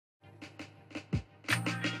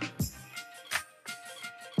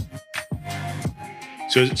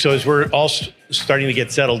So as we're all starting to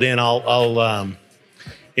get settled in, I'll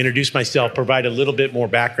introduce myself, provide a little bit more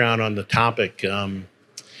background on the topic.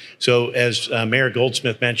 So as Mayor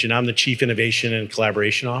Goldsmith mentioned, I'm the Chief Innovation and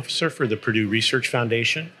Collaboration Officer for the Purdue Research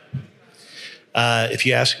Foundation. If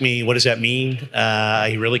you ask me, what does that mean?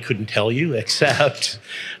 I really couldn't tell you, except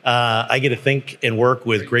I get to think and work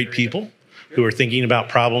with great people who are thinking about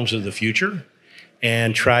problems of the future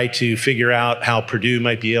and try to figure out how Purdue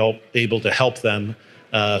might be able to help them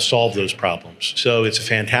solve those problems. So it's a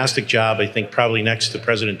fantastic job. I think probably next to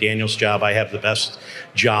President Daniels' job, I have the best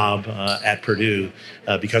job at Purdue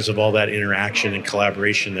because of all that interaction and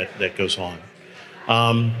collaboration that goes on.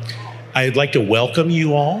 I'd like to welcome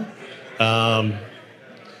you all to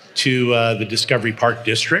the Discovery Park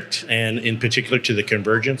District, and in particular to the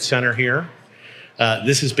Convergence Center here.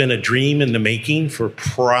 This has been a dream in the making for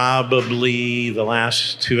probably the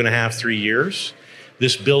last 2.5, 3 years.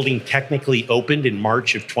 This building technically opened in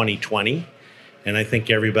March of 2020, and I think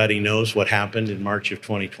everybody knows what happened in March of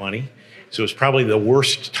 2020. So it's probably the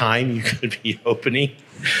worst time you could be opening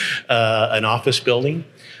an office building.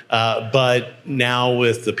 But now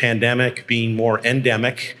with the pandemic being more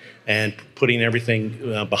endemic and putting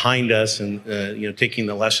everything behind us and taking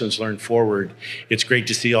the lessons learned forward, it's great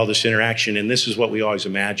to see all this interaction, and this is what we always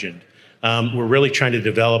imagined. We're really trying to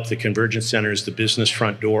develop the Convergence Center as the business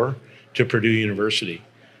front door to Purdue University.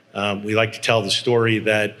 We like to tell the story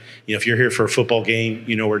that if you're here for a football game,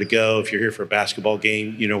 you know where to go. If you're here for a basketball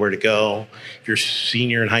game, you know where to go. If you're a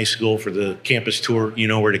senior in high school for the campus tour, you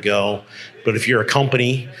know where to go. But if you're a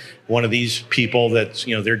company, one of these people that's,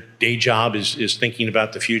 their day job is thinking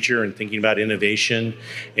about the future and thinking about innovation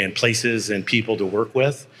and places and people to work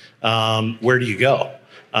with, where do you go?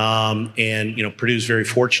 Purdue's very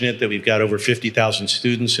fortunate that we've got over 50,000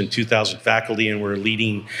 students and 2,000 faculty, and we're a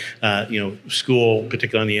leading, school,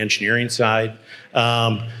 particularly on the engineering side.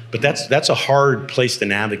 But that's a hard place to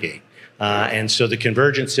navigate. And so the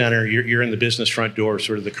Convergence Center, you're in the business front door,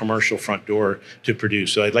 sort of the commercial front door to Purdue.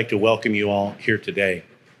 So I'd like to welcome you all here today.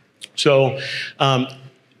 So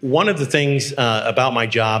one of the things about my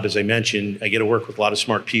job, as I mentioned, I get to work with a lot of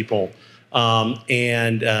smart people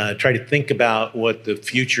and try to think about what the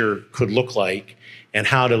future could look like and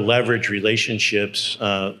how to leverage relationships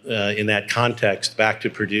in that context back to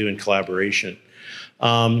Purdue in collaboration.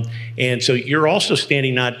 And so you're also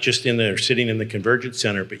standing not just sitting in the Convergence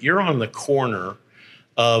Center, but you're on the corner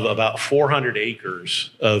of about 400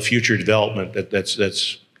 acres of future development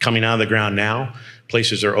that's coming out of the ground now.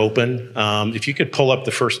 Places are open. If you could pull up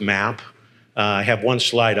the first map, I have one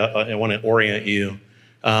slide. I want to orient you.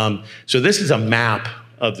 So this is a map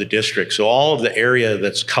of the district. So all of the area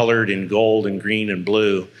that's colored in gold and green and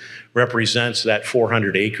blue represents that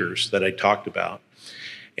 400 acres that I talked about.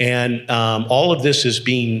 And all of this is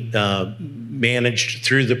being managed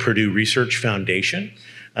through the Purdue Research Foundation.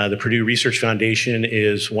 The Purdue Research Foundation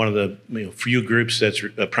is one of the few groups that's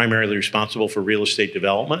primarily responsible for real estate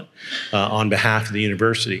development on behalf of the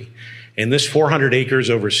university. And this 400 acres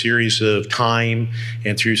over a series of time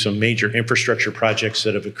and through some major infrastructure projects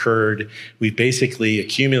that have occurred, we've basically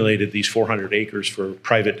accumulated these 400 acres for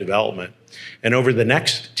private development. And over the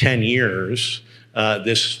next 10 years,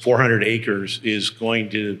 this 400 acres is going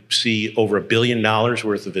to see over $1 billion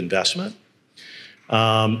worth of investment.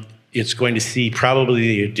 It's going to see probably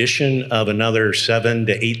the addition of another 7,000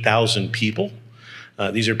 to 8,000 people.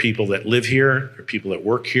 These are people that live here, they're people that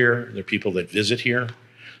work here, they're people that visit here.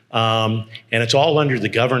 And it's all under the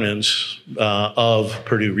governance of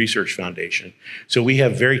Purdue Research Foundation. So we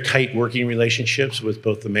have very tight working relationships with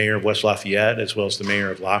both the mayor of West Lafayette as well as the mayor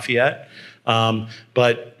of Lafayette.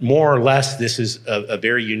 But more or less, this is a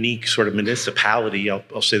very unique sort of municipality.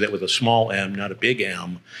 I'll say that with a small m, not a big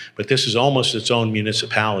M, but this is almost its own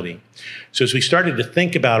municipality. So as we started to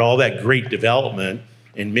think about all that great development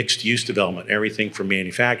and mixed use development, everything from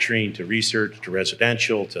manufacturing to research to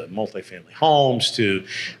residential to multifamily homes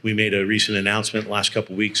we made a recent announcement last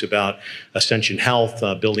couple of weeks about Ascension Health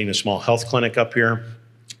building a small health clinic up here.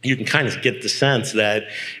 You can kind of get the sense that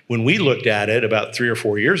when we looked at it about 3 or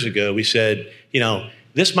 4 years ago, we said,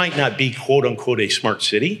 this might not be quote unquote a smart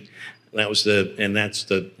city. That's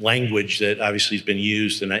the language that obviously has been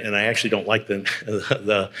used, and I actually don't like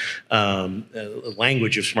the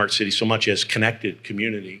language of smart city so much as connected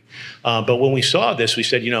community. But when we saw this, we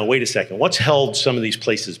said, wait a second, what's held some of these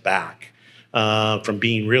places back from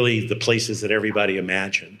being really the places that everybody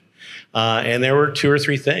imagined? And there were 2 or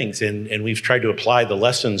 3 things, and we've tried to apply the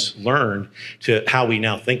lessons learned to how we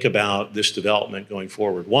now think about this development going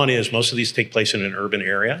forward. One is most of these take place in an urban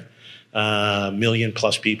area, 1 million+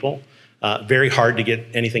 people. Very hard to get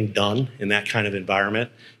anything done in that kind of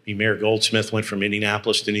environment. Mayor Goldsmith went from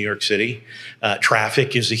Indianapolis to New York City.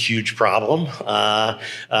 Traffic is a huge problem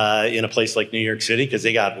in a place like New York City because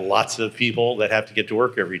they got lots of people that have to get to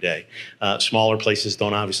work every day. Smaller places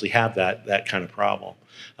don't obviously have that kind of problem.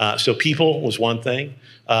 So people was one thing.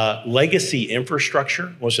 Legacy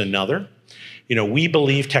infrastructure was another. We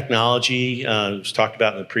believe technology, it was talked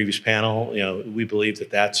about in the previous panel, we believe that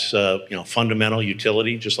that's, fundamental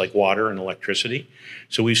utility, just like water and electricity.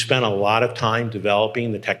 So we've spent a lot of time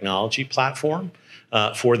developing the technology platform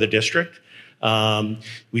for the district.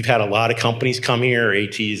 We've had a lot of companies come here,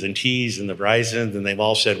 AT&Ts and the Verizons, and they've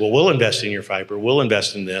all said, well, we'll invest in your fiber, we'll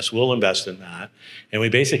invest in this, we'll invest in that. And we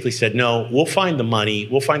basically said, no, we'll find the money,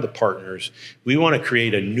 we'll find the partners. We want to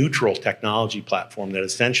create a neutral technology platform that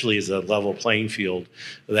essentially is a level playing field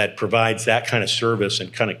that provides that kind of service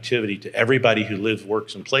and connectivity to everybody who lives,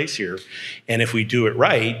 works, and plays here. And if we do it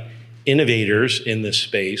right, innovators in this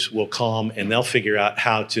space will come and they'll figure out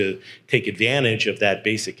how to take advantage of that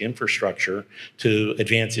basic infrastructure to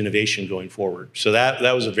advance innovation going forward. So that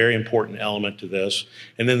was a very important element to this.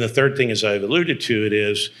 And then the third thing, as I've alluded to, it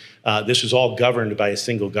is this is all governed by a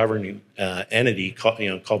single governing entity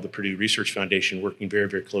called the Purdue Research Foundation, working very,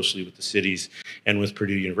 very closely with the cities and with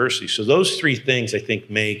Purdue University. So those three things, I think,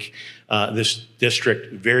 make this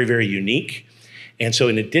district very, very unique. And so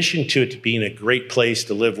in addition to it being a great place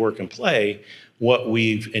to live, work, and play, what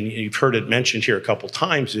and you've heard it mentioned here a couple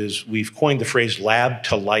times, is we've coined the phrase lab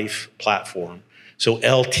to life platform. So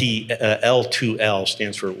L2L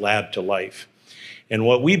stands for lab to life. And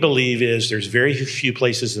what we believe is there's very few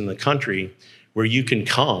places in the country where you can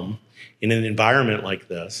come in an environment like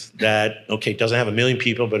this that, okay, doesn't have 1 million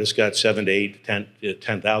people, but it's got 7 to 8 to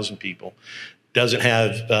 10,000 people. Doesn't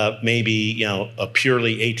have maybe a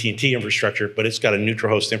purely AT&T infrastructure, but it's got a neutral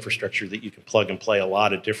host infrastructure that you can plug and play a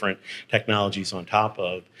lot of different technologies on top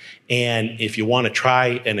of. And if you want to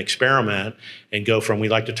try an experiment and go from, we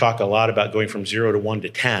like to talk a lot about going from 0 to 1 to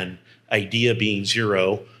 10, idea being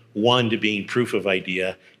 0, 1 to being proof of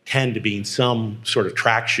idea, 10 to being some sort of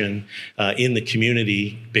traction in the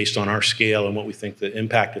community based on our scale and what we think the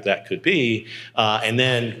impact of that could be. And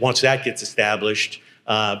then once that gets established,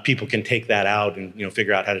 people can take that out and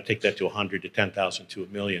figure out how to take that to 100 to 10,000 to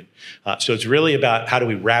 1 million. So it's really about how do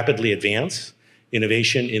we rapidly advance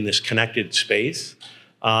innovation in this connected space.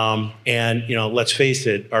 And let's face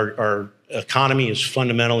it, our economy is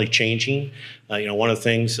fundamentally changing. One of the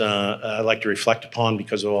things I like to reflect upon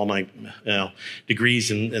because of all my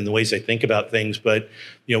degrees and the ways I think about things. But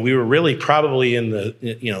we were really probably in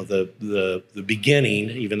the beginning,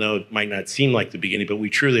 even though it might not seem like the beginning, but we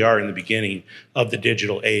truly are in the beginning of the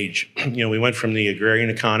digital age. We went from the agrarian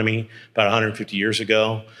economy about 150 years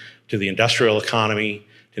ago to the industrial economy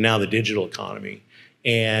to now the digital economy.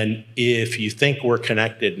 And if you think we're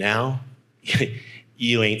connected now,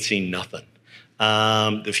 you ain't seen nothing.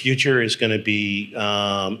 The future is going to be,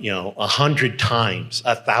 100 times,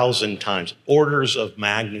 1,000 times, orders of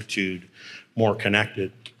magnitude more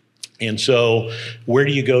connected. And so where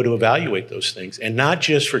do you go to evaluate those things? And not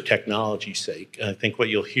just for technology's sake. I think what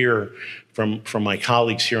you'll hear from my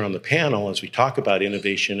colleagues here on the panel as we talk about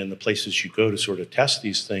innovation and the places you go to sort of test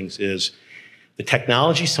these things is the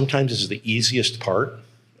technology sometimes is the easiest part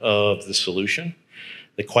of the solution.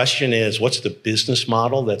 The question is, what's the business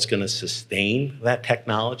model that's going to sustain that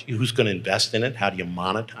technology? Who's going to invest in it? How do you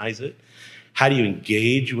monetize it? How do you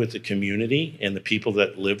engage with the community and the people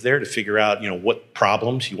that live there to figure out, what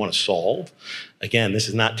problems you want to solve? Again, this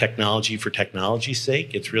is not technology for technology's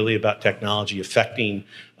sake. It's really about technology affecting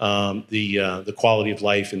the quality of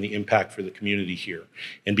life and the impact for the community here.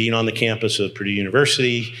 And being on the campus of Purdue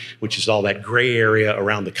University, which is all that gray area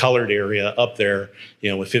around the colored area up there,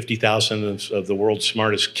 with 50,000 of the world's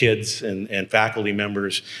smartest kids and faculty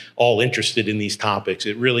members all interested in these topics,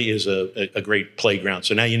 it really is a great playground.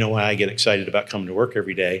 So now you know why I get excited about coming to work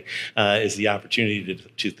every day, is the opportunity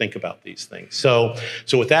to think about these things. So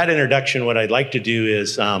with that introduction, what I'd like to do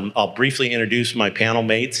is I'll briefly introduce my panel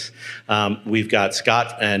mates. We've got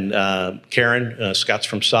Scott and Keren. Scott's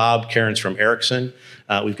from Saab, Keren's from Ericsson.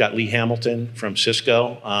 We've got Lee Hamilton from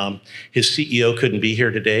Cisco. His CEO couldn't be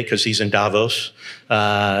here today because he's in Davos.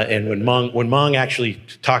 And when Mung actually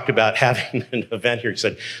talked about having an event here, he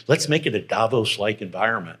said, let's make it a Davos-like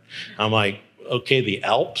environment. I'm like, okay the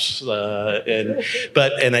Alps,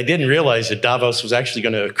 and I didn't realize that Davos was actually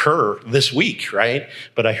going to occur this week, right?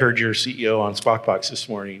 But I heard your CEO on Squawk Box this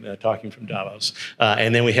morning talking from Davos,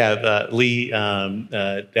 and then we have Lee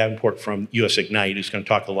Davenport from US Ignite, who's going to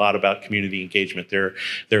talk a lot about community engagement. They're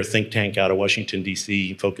a think tank out of Washington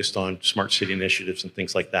D.C. focused on smart city initiatives and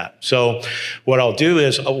things like that. So what I'll do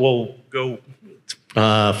is we'll go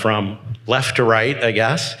from left to right, I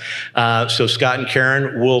guess. So Scott and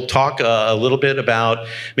Keren will talk a little bit about,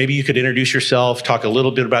 maybe you could introduce yourself, talk a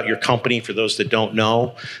little bit about your company for those that don't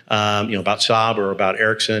know, about Saab or about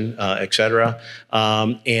Ericsson, et cetera.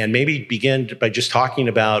 And maybe begin by just talking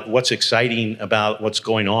about what's exciting about what's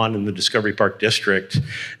going on in the Discovery Park District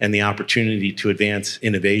and the opportunity to advance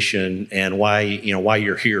innovation and why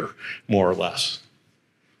you're here, more or less.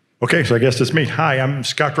 Okay, so I guess it's me. Hi, I'm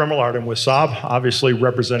Scott Remillard. I'm with Saab, obviously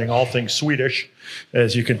representing all things Swedish,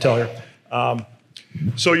 as you can tell here.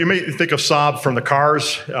 So you may think of Saab from the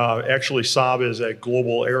cars. Actually, Saab is a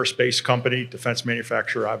global aerospace company, defense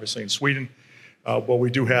manufacturer, obviously in Sweden. But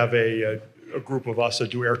we do have a group of us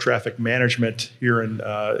that do air traffic management here in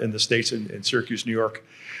the States, in Syracuse, New York.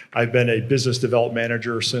 I've been a business development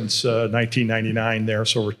manager since 1999 there,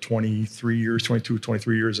 so we're 23 years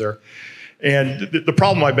there. And the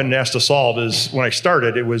problem I've been asked to solve is, when I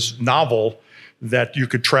started, it was novel that you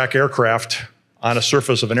could track aircraft on a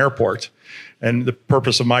surface of an airport. And the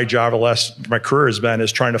purpose of my job, my career has been,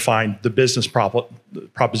 is trying to find the business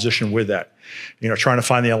proposition with that. Trying to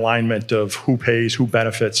find the alignment of who pays, who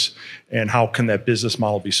benefits, and how can that business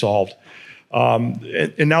model be solved.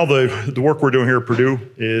 And now the work we're doing here at Purdue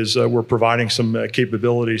is we're providing some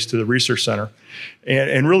capabilities to the research center.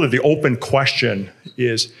 And really the open question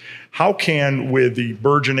is, how can, with the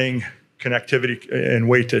burgeoning connectivity and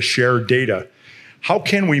way to share data, how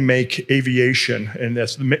can we make aviation, and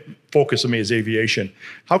that's the focus of me is aviation,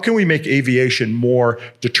 how can we make aviation more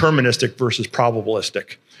deterministic versus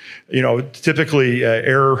probabilistic? Typically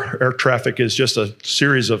air traffic is just a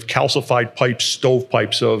series of calcified pipes,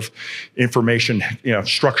 stovepipes of information,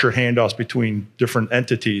 structured handoffs between different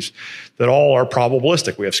entities that all are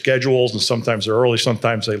probabilistic. We have schedules, and sometimes they're early,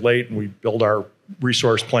 sometimes they're late, and we build our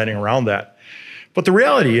resource planning around that. But the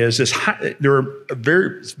reality is there are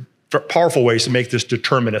very powerful ways to make this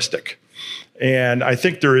deterministic. And I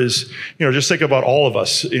think there is, just think about all of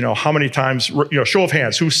us, how many times, show of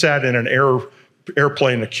hands, who sat in an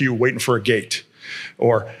airplane in a queue waiting for a gate?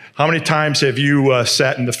 Or how many times have you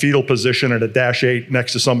sat in the fetal position at a Dash 8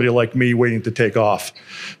 next to somebody like me waiting to take off?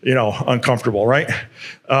 Uncomfortable, right?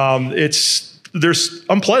 There's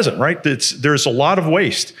unpleasant, right? There's a lot of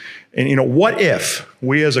waste. And what if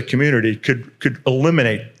we as a community could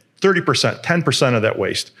eliminate 30%, 10% of that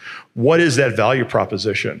waste? What is that value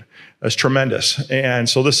proposition? That's tremendous. And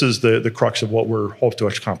so this is the crux of what we're hoping to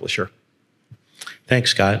accomplish here.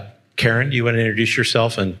 Thanks, Scott. Keren, you want to introduce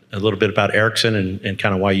yourself and a little bit about Ericsson and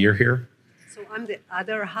kind of why you're here? So I'm the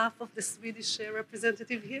other half of the Swedish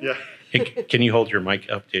representative here. Yeah. Hey, can you hold your mic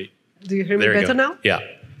up? Do you hear me better now? Yeah.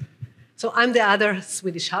 So I'm the other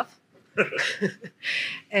Swedish half.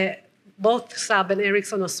 Both Saab and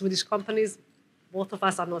Ericsson are Swedish companies. Both of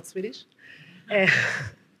us are not Swedish.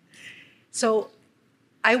 So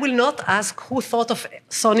I will not ask who thought of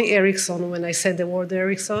Sony Ericsson when I said the word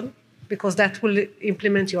Ericsson, because that will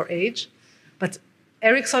implement your age. But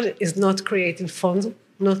Ericsson is not creating phones,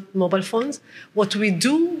 not mobile phones. What we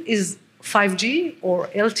do is 5G or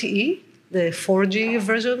LTE, the 4G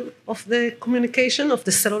version of the communication, of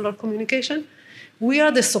the cellular communication. We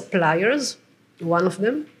are the suppliers, one of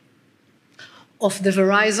them, of the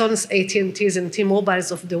Verizons, AT&Ts, and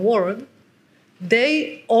T-Mobiles of the world.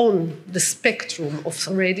 They own the spectrum of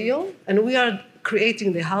radio, and we are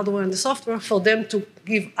creating the hardware and the software for them to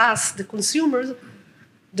give us, the consumers,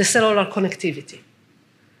 the cellular connectivity.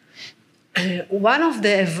 One of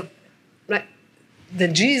the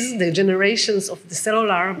Gs, the generations of the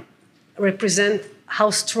cellular, represent how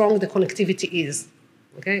strong the connectivity is.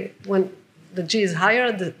 Okay? When the G is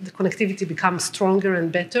higher, the connectivity becomes stronger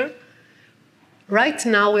and better. Right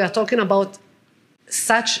now, we are talking about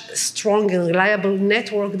such strong and reliable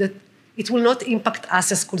network that it will not impact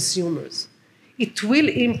us as consumers. It will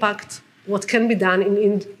impact what can be done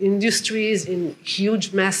in industries, in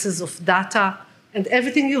huge masses of data, and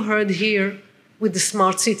everything you heard here with the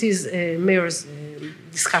smart cities mayor's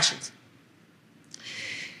discussions.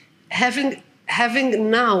 Having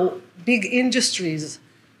now big industries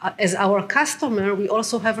as our customer, we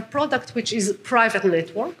also have a product which is a private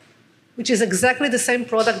network, which is exactly the same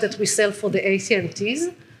product that we sell for the AT&Ts,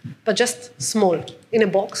 but just small, in a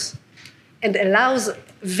box, and allows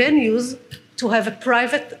venues to have a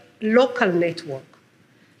private local network.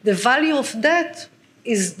 The value of that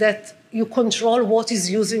is that you control what is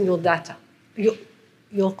using your data.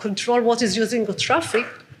 You control what is using your traffic,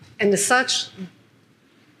 and as such,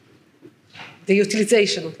 the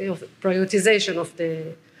utilization, okay, of prioritization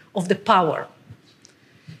of the power.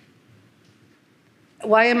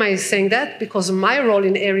 Why am I saying that? Because my role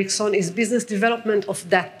in Ericsson is business development of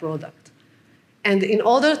that product. And in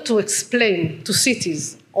order to explain to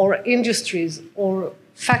cities or industries or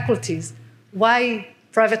faculties why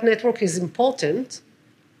private network is important,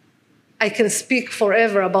 I can speak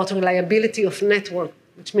forever about reliability of network,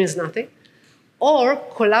 which means nothing, or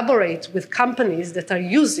collaborate with companies that are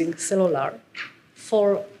using cellular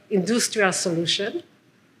for industrial solution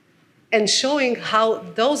and showing how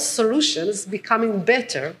those solutions becoming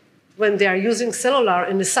better when they are using cellular,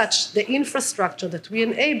 and as such, the infrastructure that we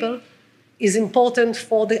enable is important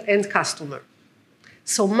for the end customer.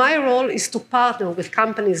 So my role is to partner with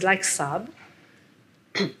companies like Saab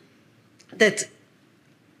that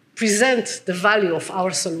present the value of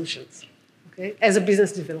our solutions, okay, as a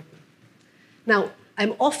business development. Now,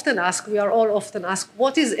 I'm often asked, we are all often asked,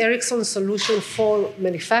 what is Ericsson's solution for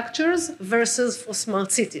manufacturers versus for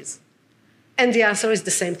smart cities? And the answer is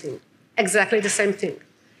the same thing, exactly the same thing.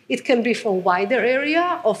 It can be for a wider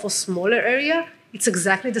area or for smaller area. It's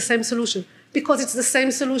exactly the same solution because it's the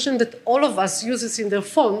same solution that all of us uses in their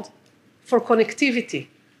phone for connectivity,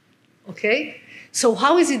 okay? So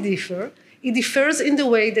how does it differ? It differs in the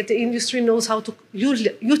way that the industry knows how to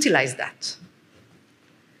utilize that.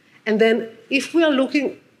 And then if we are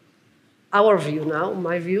looking, our view now,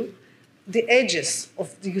 my view, the edges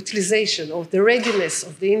of the utilization, of the readiness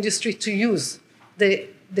of the industry to use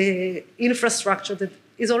the infrastructure that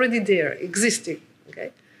is already there, existing,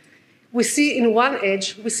 okay? We see in one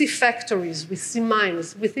edge, we see factories, we see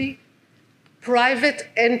mines, we see private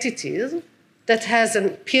entities that has a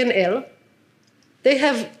P&L. They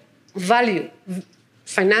have value,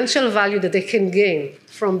 financial value that they can gain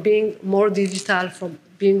from being more digital, from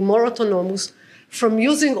being more autonomous, from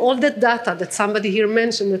using all that data that somebody here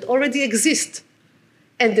mentioned that already exist,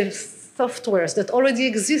 and the softwares that already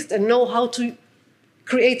exist and know how to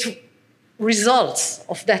create results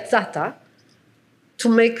of that data to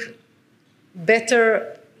make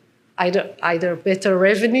better, either better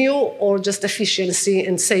revenue or just efficiency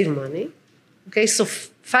and save money. Okay, so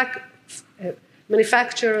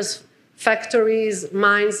manufacturers, factories,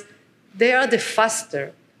 mines, they are the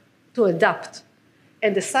faster to adapt.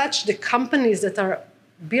 And as such, the companies that are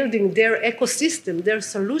building their ecosystem, their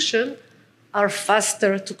solution, are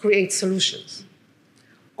faster to create solutions.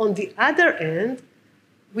 On the other end,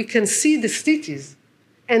 we can see the cities,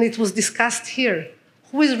 and it was discussed here,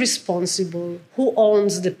 who is responsible, who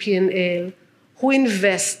owns the P&L, who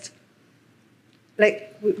invests.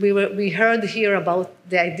 Like we heard here about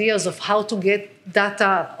the ideas of how to get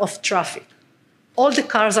data of traffic. All the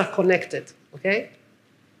cars are connected, okay?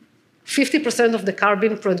 50% of the car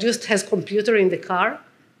being produced has computer in the car,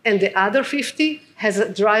 and the other 50 has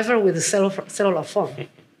a driver with a cellular phone.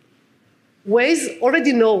 Waze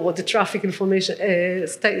already know what the traffic information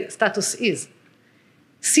status is.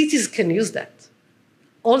 Cities can use that.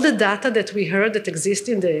 All the data that we heard that exists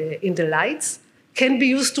in the lights can be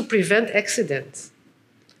used to prevent accidents.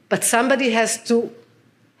 But somebody has to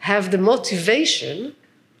have the motivation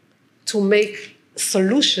to make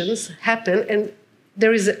solutions happen, and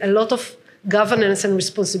there is a lot of governance and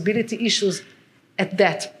responsibility issues at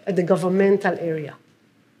the governmental area,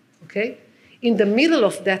 okay? In the middle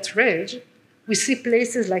of that range, we see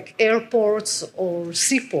places like airports or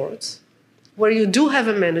seaports where you do have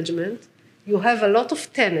a management, you have a lot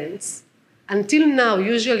of tenants. Until now,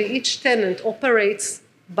 usually each tenant operates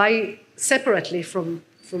separately from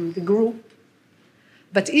the group.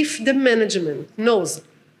 But if the management knows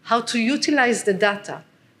how to utilize the data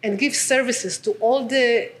and give services to all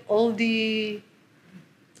the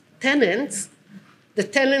tenants, the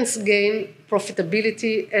tenants gain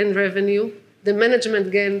profitability and revenue, the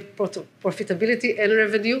management gain profitability and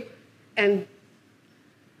revenue, and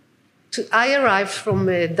I arrived from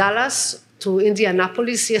Dallas to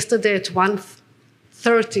Indianapolis yesterday at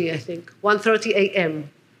 1:30, I think, 1:30 a.m.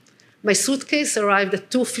 My suitcase arrived at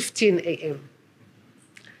 2:15 a.m.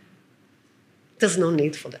 There's no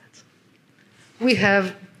need for that. We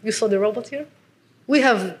have, you saw the robot here? We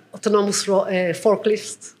have autonomous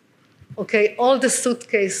forklifts, okay? All the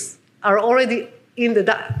suitcases are already in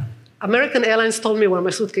the, American Airlines told me where my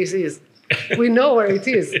suitcase is. We know where it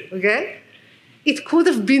is, okay? It could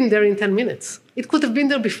have been there in 10 minutes. It could have been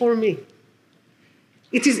there before me.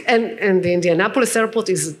 It is, and the Indianapolis airport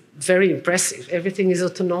is very impressive. Everything is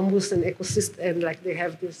autonomous and ecosystem, and like they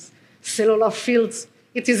have these cellular fields.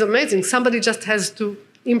 It is amazing. Somebody just has to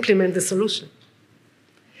implement the solution.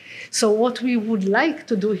 So what we would like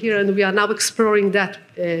to do here, and we are now exploring that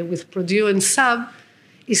with Purdue and Saab,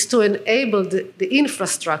 is to enable the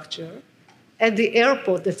infrastructure at the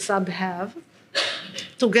airport that Saab have,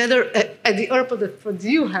 together at the airport that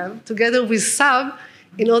Purdue have, together with Saab,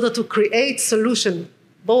 in order to create solution,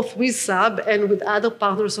 both with Saab and with other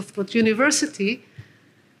partners of Purdue University,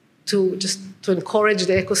 to encourage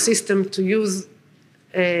the ecosystem to use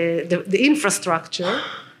the infrastructure,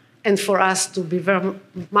 and for us to be very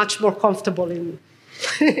much more comfortable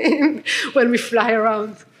when we fly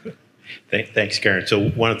around. Thanks, Keren. So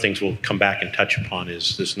one of the things we'll come back and touch upon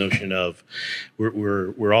is this notion of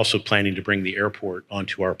we're also planning to bring the airport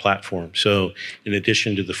onto our platform. So in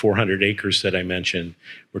addition to the 400 acres that I mentioned,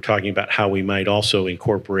 we're talking about how we might also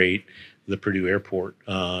incorporate the Purdue Airport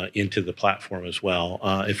into the platform as well.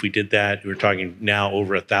 If we did that, we're talking now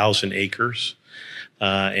over 1,000 acres.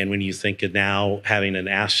 And when you think of now having an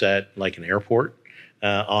asset like an airport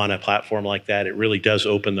on a platform like that, it really does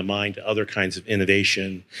open the mind to other kinds of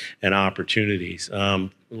innovation and opportunities.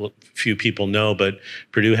 Few people know, but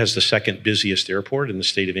Purdue has the second busiest airport in the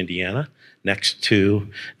state of Indiana, next to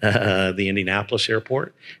the Indianapolis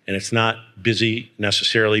airport. And it's not busy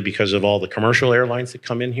necessarily because of all the commercial airlines that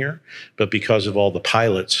come in here, but because of all the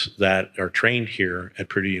pilots that are trained here at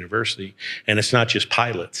Purdue University. And it's not just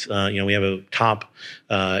pilots. We have a top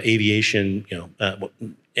aviation,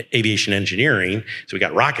 aviation engineering. So we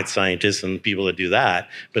got rocket scientists and people that do that.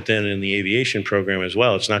 But then in the aviation program as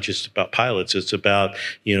well, it's not just about pilots. It's about,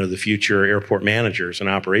 the future airport managers and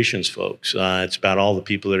operations folks. It's about all the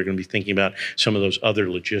people that are going to be thinking about some of those other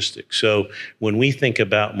logistics. So when we think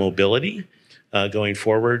about mobility going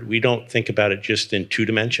forward, we don't think about it just in two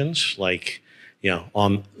dimensions, like,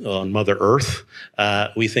 on Mother Earth.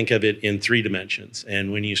 We think of it in three dimensions.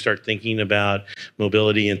 And when you start thinking about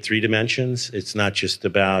mobility in three dimensions, it's not just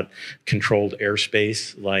about controlled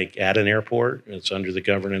airspace like at an airport. It's under the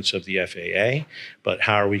governance of the FAA. But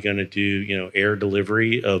how are we going to do, air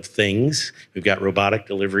delivery of things? We've got robotic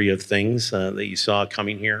delivery of things that you saw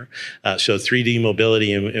coming here. So 3D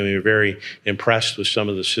mobility, and we were very impressed with some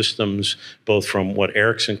of the systems, both from what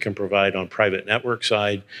Ericsson can provide on private network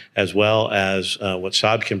side, as well as what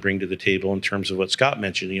Saab can bring to the table in terms of what Scott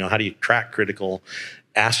mentioned. How do you track critical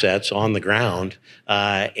assets on the ground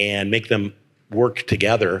and make them work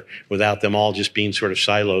together without them all just being sort of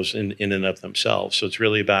silos in and of themselves. So it's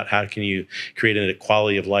really about how can you create a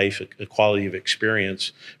quality of life, a quality of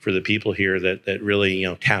experience for the people here that really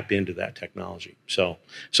tap into that technology. So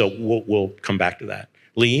we'll come back to that.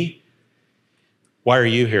 Lee, why are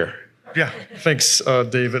you here? Yeah, thanks,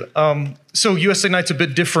 David. So US Ignite's a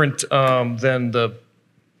bit different than the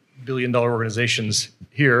billion-dollar organizations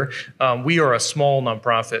here. We are a small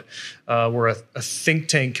nonprofit. We're a think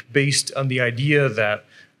tank based on the idea that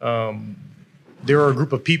there are a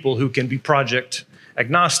group of people who can be project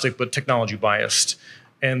agnostic but technology biased,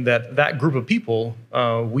 and that group of people,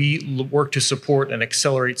 we work to support and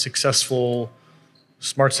accelerate successful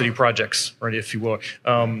smart city projects, right, if you will.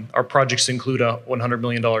 Our projects include a $100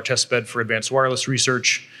 million test bed for advanced wireless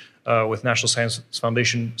research with National Science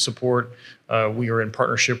Foundation support. We are in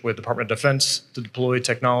partnership with the Department of Defense to deploy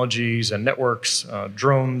technologies and networks,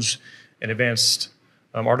 drones, and advanced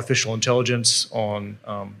artificial intelligence on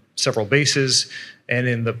several bases. And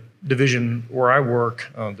in the division where I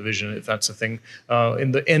work, division, if that's a thing,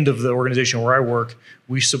 in the end of the organization where I work,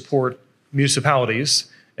 we support municipalities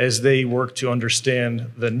as they work to understand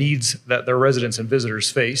the needs that their residents and visitors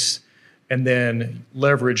face, and then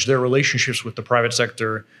leverage their relationships with the private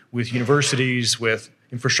sector, with universities, with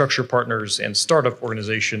infrastructure partners, and startup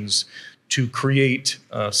organizations to create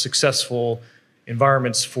successful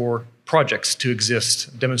environments for projects to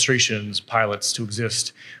exist, demonstrations, pilots to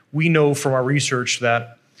exist. We know from our research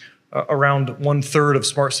that around 1/3 of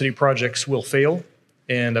smart city projects will fail,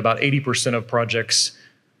 and about 80% of projects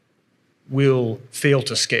will fail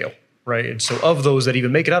to scale, right? And so of those that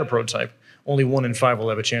even make it out of prototype, only 1 in 5 will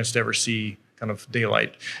have a chance to ever see kind of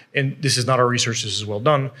daylight. And this is not our research, this is well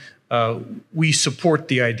done. We support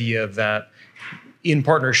the idea that in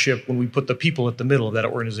partnership, when we put the people at the middle of that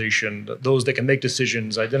organization, those that can make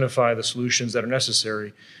decisions, identify the solutions that are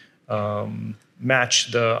necessary,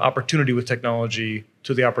 match the opportunity with technology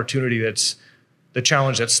to the opportunity that's the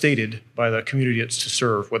challenge that's stated by the community it's to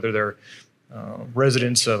serve, whether they're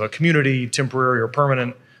residents of a community, temporary or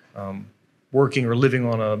permanent, working or living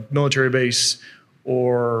on a military base,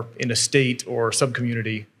 or in a state or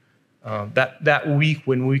sub-community. That week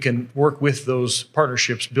when we can work with those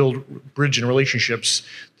partnerships, build bridge and relationships,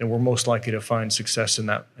 then we're most likely to find success in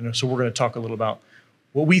that. And so we're going to talk a little about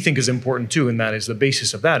what we think is important too, and that is the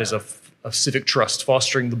basis of that is civic trust,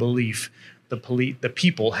 fostering the belief the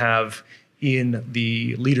people have in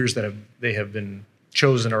the leaders that they have been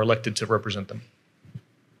chosen or elected to represent them.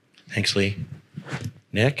 Thanks, Lee.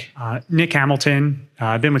 Nick? Nick Hamilton.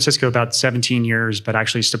 I've been with Cisco about 17 years, but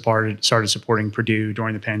actually started supporting Purdue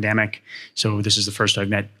during the pandemic. So this is the first I've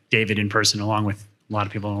met David in person, along with a lot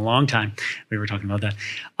of people in a long time. We were talking about that.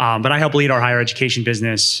 But I help lead our higher education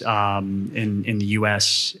business in the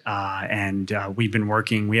U.S. We've been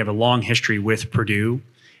working. We have a long history with Purdue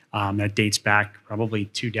that dates back probably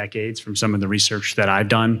 2 decades from some of the research that I've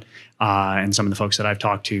done and some of the folks that I've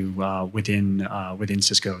talked to within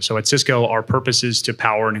Cisco. So at Cisco, our purpose is to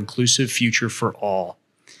power an inclusive future for all.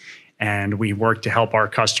 And we work to help our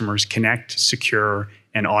customers connect, secure,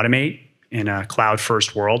 and automate in a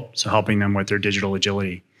cloud-first world, so helping them with their digital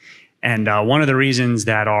agility. And one of the reasons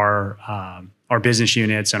that our business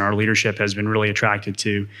units and our leadership has been really attracted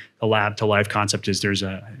to the lab to life concept is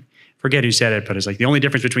forget who said it, but it's like the only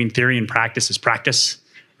difference between theory and practice is practice,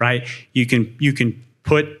 right? You can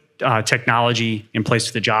put technology in place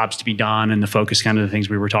for the jobs to be done and the focus kind of the things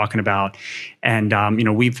we were talking about. And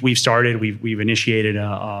we've initiated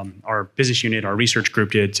our business unit, our research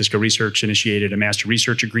group did, Cisco Research initiated a master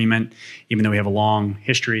research agreement, even though we have a long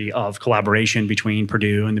history of collaboration between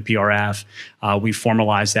Purdue and the PRF. We've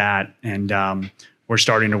formalized that, and we're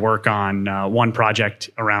starting to work on one project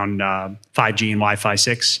around 5G and Wi-Fi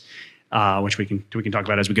 6. Which we can talk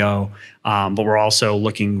about as we go, but we're also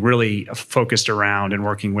looking really focused around and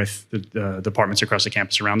working with the departments across the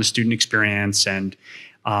campus around the student experience and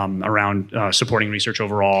around supporting research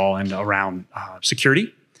overall and around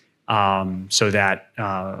security, so that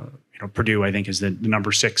Purdue, I think, is the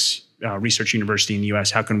number 6 research university in the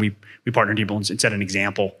U.S. How can we partner people and set an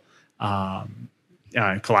example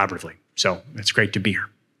collaboratively? So it's great to be here.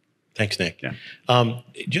 Thanks, Nick. Yeah.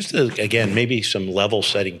 Just again, maybe some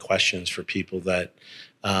level-setting questions for people that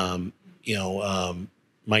might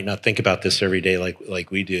not think about this every day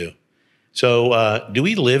like we do. So, do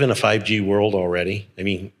we live in a 5G world already? I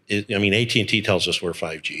mean, AT&T tells us we're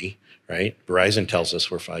 5G, right? Verizon tells us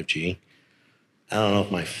we're 5G. I don't know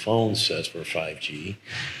if my phone says we're 5G,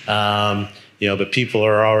 but people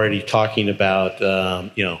are already talking about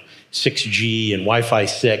 6G and Wi-Fi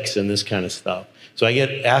 6 and this kind of stuff. So I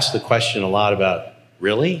get asked the question a lot about,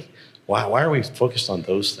 really? Why are we focused on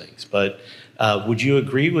those things? But would you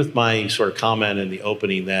agree with my sort of comment in the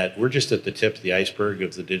opening that we're just at the tip of the iceberg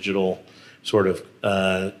of the digital sort of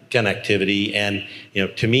connectivity? And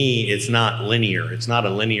to me, it's not linear. It's not a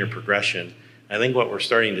linear progression. I think what we're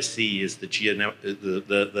starting to see is the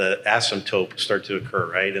asymptote start to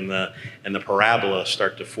occur, right? And the parabola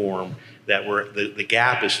start to form. That the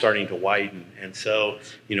gap is starting to widen. And so,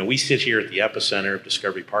 we sit here at the epicenter of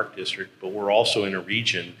Discovery Park District, but we're also in a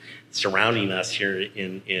region surrounding us here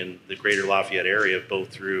in the greater Lafayette area, both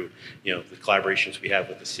through, the collaborations we have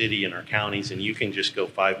with the city and our counties. And you can just go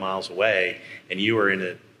 5 miles away and you are in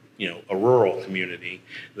a rural community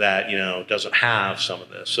that, doesn't have some of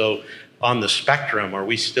this. So on the spectrum, are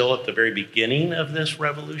we still at the very beginning of this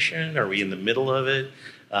revolution? Are we in the middle of it?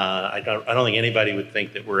 I don't think anybody would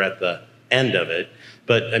think that we're at the end of it,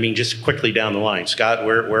 but just quickly down the line, Scott,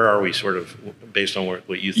 where are we sort of based on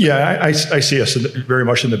what you think? Yeah, I see us very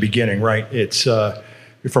much in the beginning, right? It's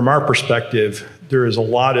from our perspective, there is a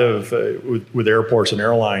lot of with airports and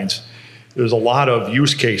airlines, there's a lot of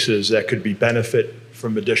use cases that could be benefit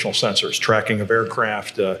from additional sensors, tracking of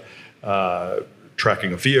aircraft,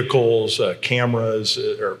 tracking of vehicles, cameras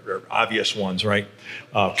are obvious ones, right?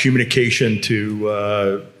 Communication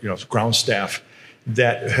to ground staff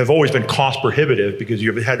that have always been cost prohibitive because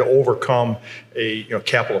you've had to overcome a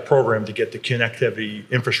capital program to get the connectivity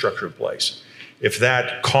infrastructure in place. If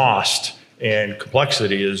that cost and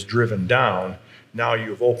complexity is driven down, now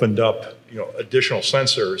you've opened up additional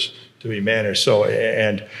sensors to be managed. So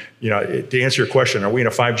to answer your question, are we in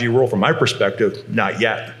a 5G world? From my perspective, not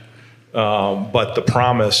yet. But the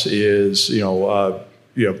promise is,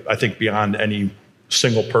 I think beyond any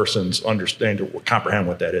single person's understanding or comprehend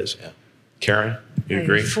what that is. Yeah. Keren, you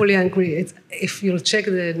agree? I fully agree. If you check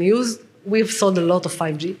the news, we've sold a lot of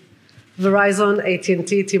 5G. Verizon,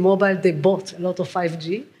 AT&T, T-Mobile, they bought a lot of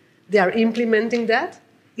 5G. They are implementing that.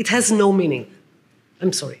 It has no meaning.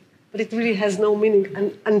 I'm sorry. But it really has no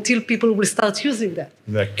meaning until people will start using that.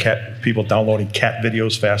 People downloading cat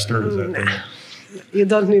videos faster? Is that you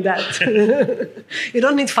don't need that. You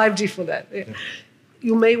don't need 5G for that. Yeah.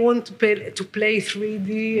 You may want to play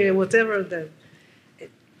 3D, whatever.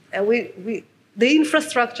 The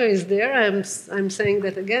infrastructure is there. I'm saying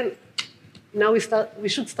that again. Now we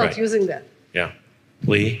should start using that. Yeah.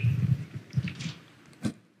 Lee?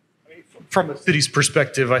 from a city's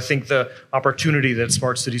perspective, I think the opportunity that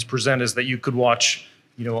smart cities present is that you could watch,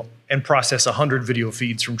 and process 100 video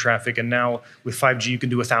feeds from traffic, and now with 5G you can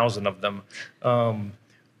do 1,000 of them.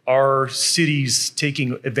 Are cities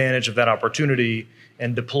taking advantage of that opportunity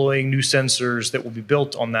and deploying new sensors that will be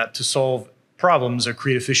built on that to solve problems or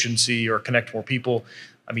create efficiency or connect more people?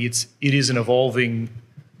 I mean, it is an evolving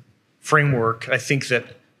framework. I think that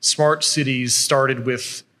smart cities started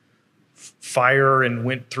with fire and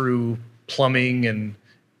went through plumbing and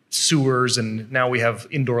sewers, and now we have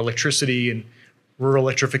indoor electricity and rural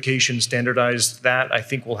electrification standardized that. I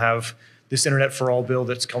think we'll have this Internet for All bill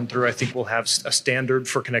that's come through. I think we'll have a standard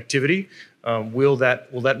for connectivity. Will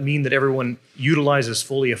that mean that everyone utilizes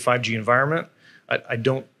fully a 5G environment? I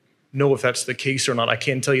don't know if that's the case or not. I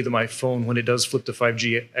can tell you that my phone, when it does flip to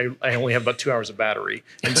 5G, I only have about 2 hours of battery.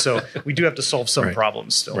 And so we do have to solve some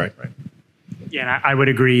problems still. Right. Yeah, and I would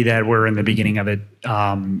agree that we're in the beginning of it,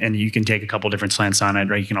 and you can take a couple different slants on it,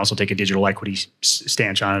 right? You can also take a digital equity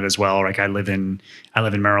stance on it as well. Like I live in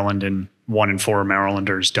Maryland, and 1 in 4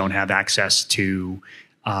 Marylanders don't have access to,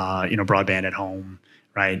 broadband at home,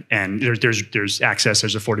 right? And there's access,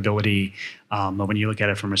 there's affordability, but when you look at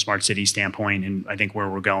it from a smart city standpoint, and I think where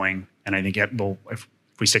we're going, and I think if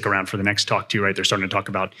we stick around for the next talk too, right? They're starting to talk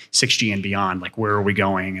about 6G and beyond, like where are we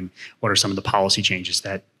going and what are some of the policy changes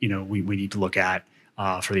that, we need to look at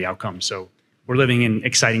for the outcome. So we're living in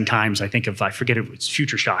exciting times. I think I forget it's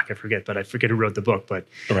Future Shock, but I forget who wrote the book, but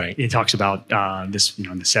it talks about this, in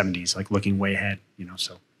the 70s, like looking way ahead,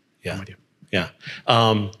 so yeah. I'm with you. Yeah.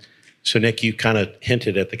 So Nick, you kind of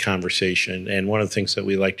hinted at the conversation, and one of the things that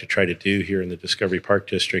we like to try to do here in the Discovery Park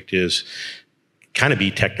District is kind of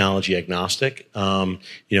be technology agnostic.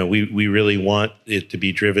 We really want it to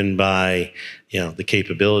be driven by, the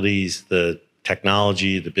capabilities, the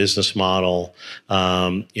technology, the business model,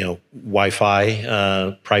 Wi-Fi,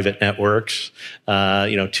 private networks,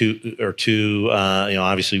 obviously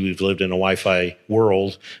we've lived in a Wi-Fi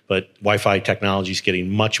world, but Wi-Fi technology is getting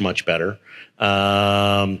much, much better.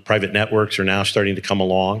 Private networks are now starting to come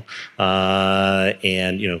along,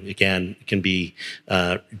 and again, it can be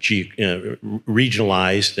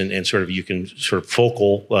regionalized, and you can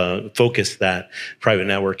focus that private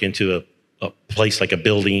network into a place like a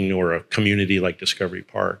building or a community like Discovery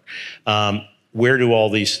Park. Where do all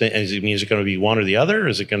these things? Is it going to be one or the other?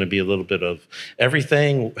 Is it going to be a little bit of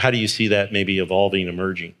everything? How do you see that maybe evolving,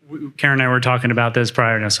 emerging? Karen and I were talking about this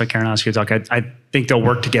prior, so Karen asked you to talk. I think they'll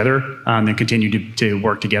work together and continue to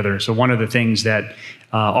work together. So one of the things that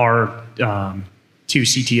our two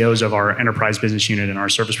CTOs of our enterprise business unit and our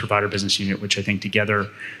service provider business unit, which I think together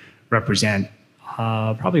represent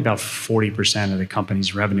probably about 40% of the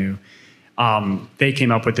company's revenue, they came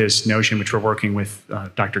up with this notion, which we're working with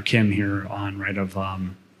Dr. Kim here on, right, of,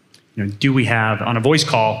 do we have, on a voice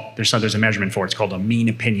call, there's a measurement for it. It's called a mean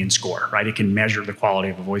opinion score, right? It can measure the quality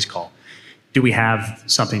of a voice call. Do we have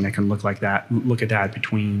something that can look at that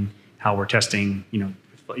between how we're testing, do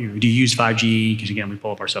you use 5G? Because again, we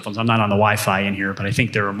pull up our cell phones. I'm not on the Wi-Fi in here, but I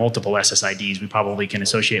think there are multiple SSIDs we probably can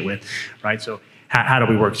associate with, right? So how do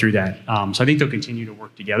we work through that? So I think they'll continue to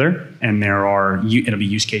work together, and it'll be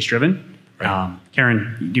use case driven. Right.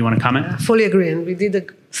 Karen, do you want to comment? I fully agree, and we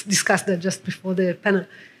did discuss that just before the panel.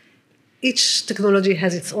 Each technology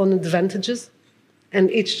has its own advantages, and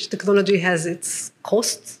each technology has its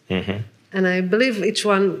costs. Mm-hmm. And I believe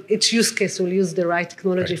each use case will use the right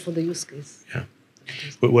technology for the use case. Yeah.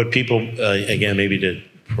 What people, again, maybe to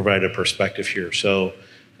provide a perspective here. So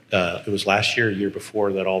it was last year, a year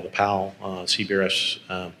before, that all the PAL, CBRS.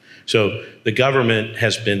 So the government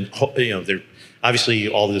has been, obviously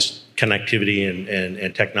all this connectivity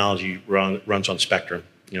and technology runs on spectrum.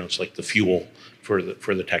 It's like the fuel for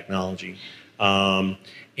the technology. And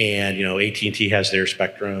AT&T has their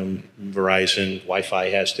spectrum, Verizon, Wi-Fi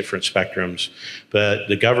has different spectrums. But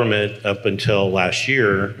the government, up until last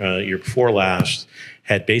year, year before last,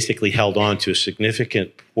 had basically held on to a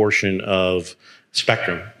significant portion of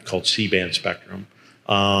spectrum called C-band spectrum.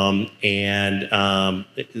 And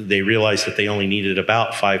they realized that they only needed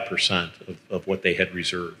about 5% of what they had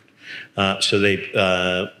reserved. So they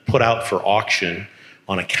put out for auction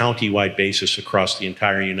on a county-wide basis across the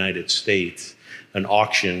entire United States an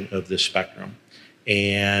auction of this spectrum.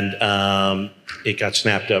 And it got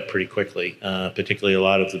snapped up pretty quickly. Particularly a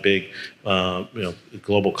lot of the big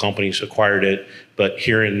global companies acquired it. But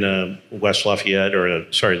here in West Lafayette,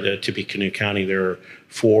 Tippecanoe County, there are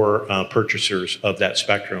 4 purchasers of that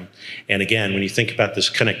spectrum. And again, when you think about this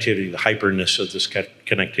connectivity, the hyperness of this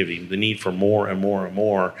connectivity, the need for more and more and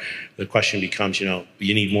more, the question becomes, you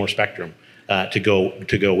need more spectrum. to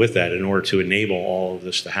go with that in order to enable all of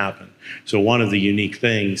this to happen. So one of the unique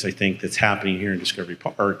things I think that's happening here in Discovery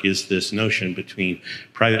Park is this notion between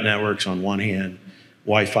private networks on one hand,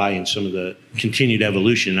 Wi-Fi and some of the continued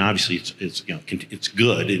evolution. And obviously, it's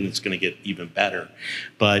good and it's going to get even better,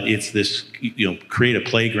 but it's this create a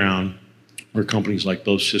playground where companies like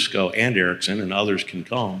both Cisco and Ericsson and others can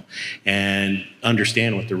come and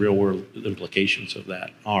understand what the real world implications of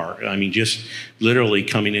that are. I mean, just literally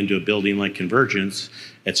coming into a building like Convergence,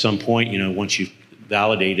 at some point, once you've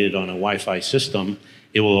validated on a Wi-Fi system,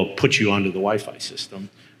 it will put you onto the Wi-Fi system.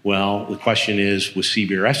 Well, the question is, with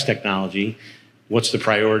CBRS technology, what's the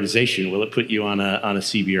prioritization? Will it put you on a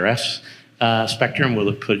CBRS spectrum? Will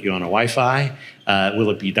it put you on a Wi-Fi? Will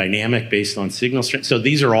it be dynamic based on signal strength? So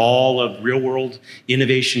these are all of real-world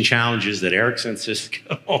innovation challenges that Ericsson,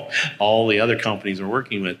 Cisco, all the other companies are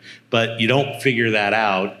working with. But you don't figure that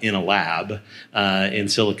out in a lab in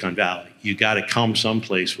Silicon Valley. You got to come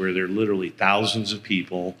someplace where there are literally thousands of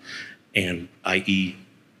people, and i.e.,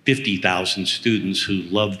 50,000 students who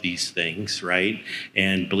love these things, right?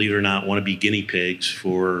 And believe it or not, want to be guinea pigs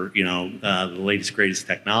for the latest, greatest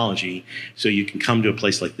technology. So you can come to a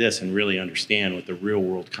place like this and really understand what the real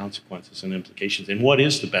world consequences and implications, and what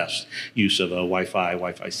is the best use of a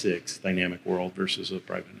Wi-Fi 6 dynamic world versus a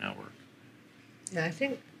private network. Yeah, I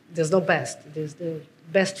think there's no best. There's the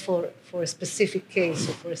best for a specific case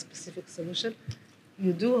or for a specific solution.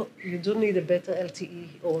 You do need a better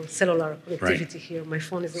LTE or cellular connectivity here. My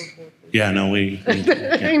phone is not working. Yeah, no, we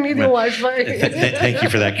I need a Wi-Fi. Thank you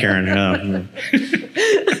for that, Keren.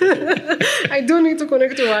 I do need to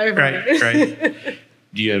connect to Wi-Fi. Right.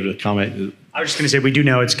 Do you have a comment? I was just going to say, we do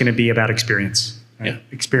know it's going to be about experience. Right? Yeah.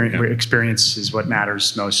 Experience is what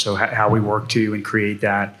matters most. So how we work to and create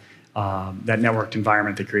that networked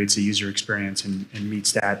environment that creates a user experience and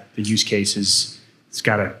meets the use cases, it's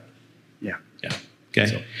got to, yeah. Okay.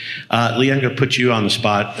 So. Lee, I'm going to put you on the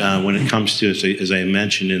spot when it comes to, as I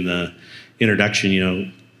mentioned in the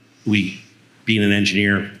introduction, we, being an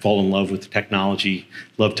engineer, fall in love with the technology,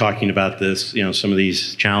 love talking about this, some of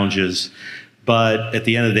these challenges. But at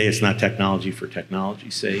the end of the day, it's not technology for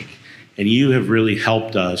technology's sake. And you have really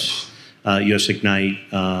helped us, US Ignite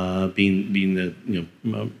being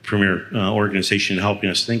the premier organization helping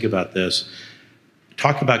us think about this.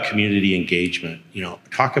 Talk about community engagement,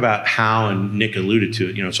 talk about how, and Nick alluded to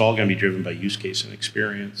it, it's all going to be driven by use case and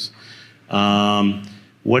experience.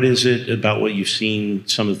 What is it about what you've seen,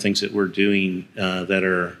 some of the things that we're doing that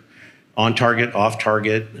are on target, off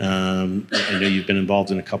target? I know you've been involved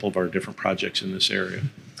in a couple of our different projects in this area.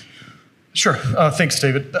 Sure. Thanks,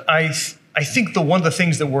 David. I think one of the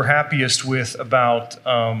things that we're happiest with about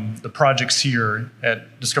the projects here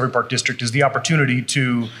at Discovery Park District is the opportunity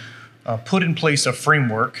to put in place a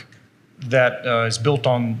framework that is built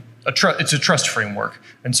on it's a trust framework.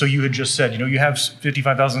 And so you had just said, you have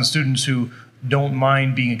 55,000 students who don't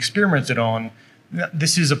mind being experimented on.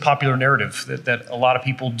 This is a popular narrative that a lot of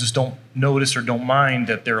people just don't notice or don't mind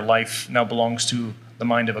that their life now belongs to the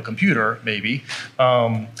mind of a computer, maybe.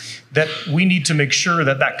 That we need to make sure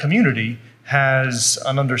that community has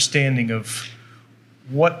an understanding of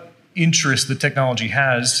what interest the technology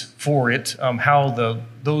has for it, how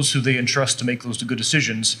those who they entrust to make those good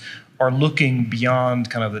decisions are looking beyond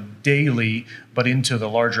kind of the daily, but into the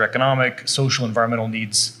larger economic, social, environmental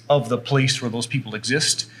needs of the place where those people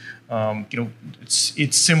exist.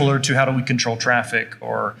 It's similar to how do we control traffic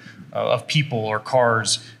or of people or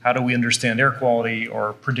cars? How do we understand air quality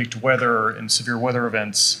or predict weather and severe weather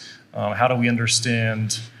events? How do we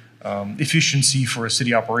understand efficiency for a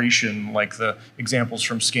city operation, like the examples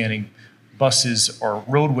from scanning buses or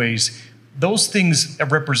roadways? Those things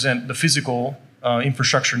represent the physical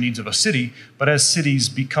infrastructure needs of a city, but as cities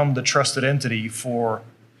become the trusted entity for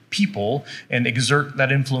people and exert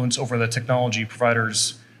that influence over the technology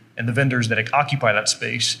providers and the vendors that occupy that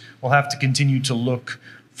space, we'll have to continue to look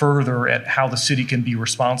further at how the city can be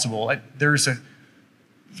responsible. There's a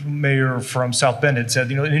mayor from South Bend had said,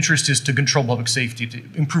 an interest is to control public safety, to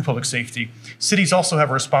improve public safety. Cities also have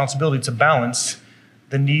a responsibility to balance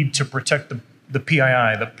the need to protect the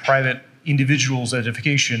PII, the private individual's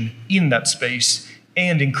identification in that space,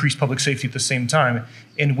 and increase public safety at the same time.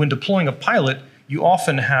 And when deploying a pilot, you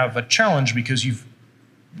often have a challenge because you've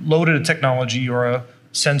loaded a technology or a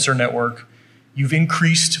sensor network. You've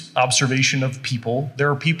increased observation of people. There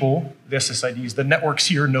are people, the SSIDs, the networks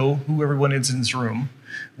here know who everyone is in this room.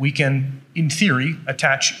 We can, in theory,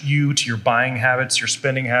 attach you to your buying habits, your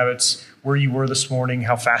spending habits, where you were this morning,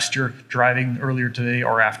 how fast you're driving earlier today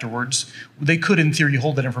or afterwards. They could, in theory,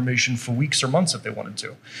 hold that information for weeks or months if they wanted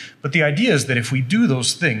to. But the idea is that if we do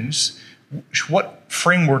those things, what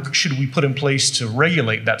framework should we put in place to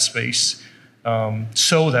regulate that space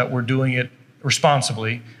so that we're doing it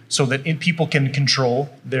responsibly, so that people can control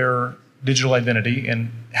their digital identity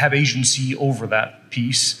and have agency over that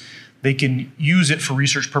piece. They can use it for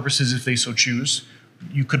research purposes if they so choose.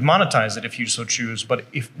 You could monetize it if you so choose, but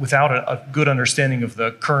if without a good understanding of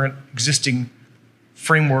the current existing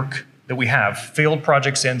framework that we have, failed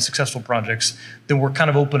projects and successful projects, then we're kind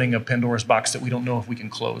of opening a Pandora's box that we don't know if we can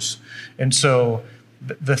close. And so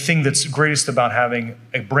the thing that's greatest about having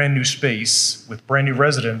a brand new space with brand new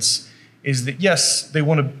residents is that, yes,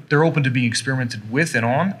 they're open to being experimented with and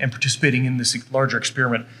on and participating in this larger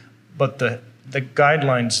experiment, but the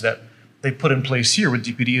guidelines that they put in place here with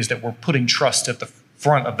DPD is that we're putting trust at the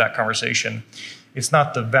front of that conversation. It's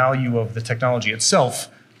not the value of the technology itself,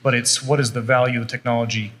 but it's what is the value of the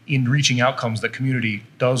technology in reaching outcomes that community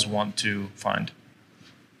does want to find.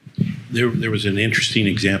 There was an interesting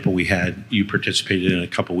example we had, you participated in a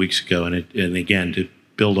couple weeks ago, and again, to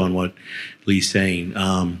build on what Lee's saying,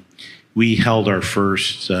 we held our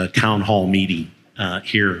first town hall meeting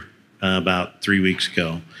here about 3 weeks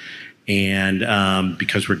ago. And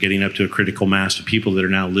because we're getting up to a critical mass of people that are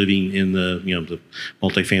now living in the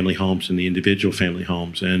multifamily homes and the individual family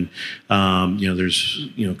homes, and there's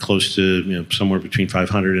close to somewhere between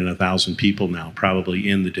 500 and 1,000 people now probably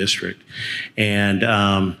in the district, and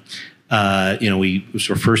it was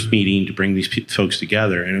our first meeting to bring these folks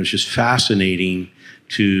together, and it was just fascinating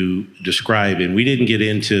to describe. And we didn't get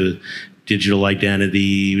into digital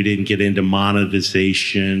identity. We didn't get into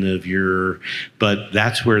monetization but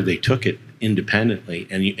that's where they took it independently.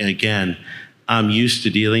 And again, I'm used to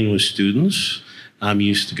dealing with students. I'm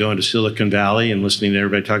used to going to Silicon Valley and listening to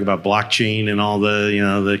everybody talk about blockchain and all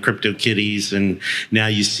the crypto kitties. And now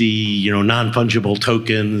you see, non-fungible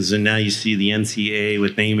tokens, and now you see the NCA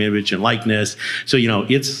with name, image, and likeness. So,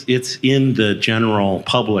 it's in the general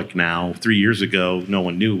public now. 3 years ago, no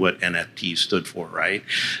one knew what NFT stood for, right?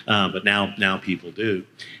 But now people do.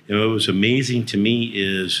 And what was amazing to me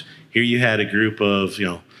is here you had a group of,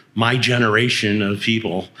 my generation of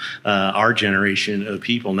people, our generation of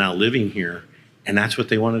people now living here. And that's what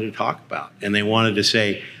they wanted to talk about. And they wanted to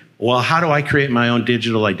say, well, how do I create my own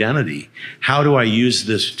digital identity? How do I use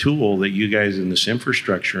this tool that you guys in this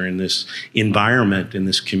infrastructure, in this environment, in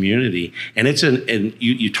this community? And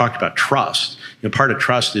you talked about trust. Part of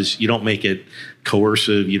trust is you don't make it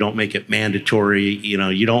coercive, you don't make it mandatory,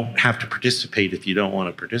 you don't have to participate if you don't want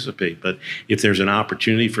to participate. But if there's an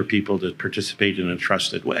opportunity for people to participate in a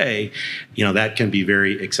trusted way, that can be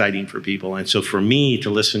very exciting for people. And so for me to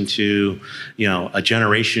listen to, a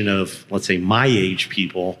generation of, let's say, my age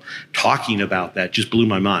people talking about that just blew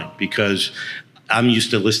my mind, because I'm used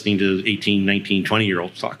to listening to 18, 19,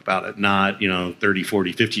 20-year-olds talk about it, not 30,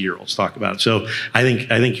 40, 50-year-olds talk about it. So I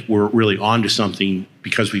think we're really onto something,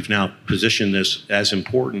 because we've now positioned this as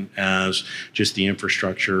important as just the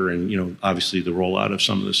infrastructure and obviously the rollout of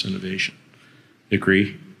some of this innovation.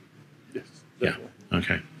 Agree? Yes. Definitely. Yeah.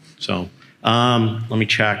 Okay. So let me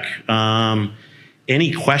check.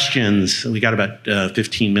 Any questions? We got about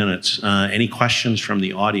 15 minutes. Any questions from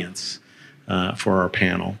the audience for our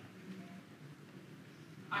panel?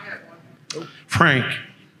 Frank.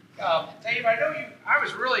 Dave, I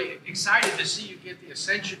was really excited to see you get the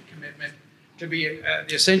Ascension commitment to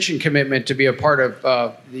be a part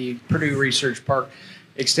of the Purdue Research Park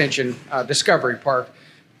Extension Discovery Park.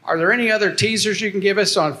 Are there any other teasers you can give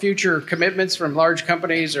us on future commitments from large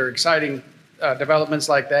companies or exciting developments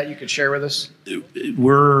like that you could share with us?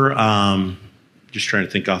 We're just trying to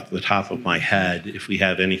think off the top of my head if we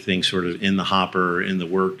have anything sort of in the hopper, in the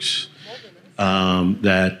works,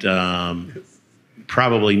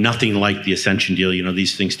 probably nothing like the Ascension deal.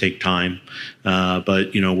 These things take time,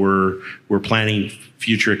 but we're planning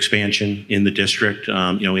future expansion in the district.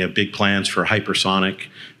 We have big plans for a hypersonic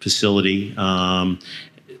facility.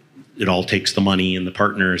 It all takes the money and the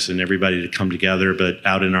partners and everybody to come together. But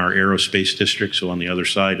out in our aerospace district, so on the other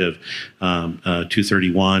side of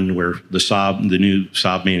 231, where the new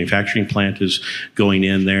Saab manufacturing plant is going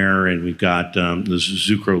in there, and we've got the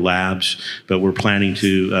Zucro Labs. But we're planning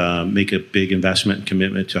to make a big investment and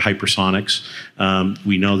commitment to hypersonics.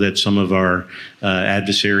 We know that some of our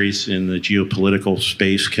adversaries in the geopolitical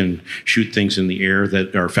space can shoot things in the air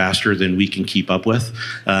that are faster than we can keep up with.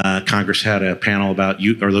 Congress had a panel about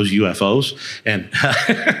are those UFOs, and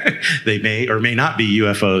they may or may not be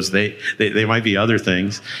UFOs. They might be other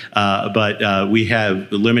things, but we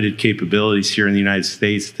have limited capabilities here in the United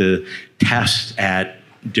States to test at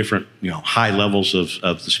different, high levels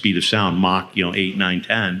of the speed of sound, Mach, 8, 9,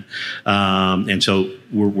 10. And so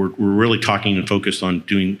we're really talking and focused on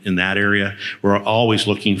doing in that area. We're always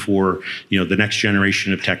looking for, the next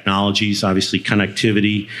generation of technologies, obviously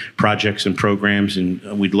connectivity projects and programs, and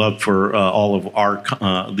we'd love for all of our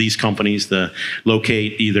these companies to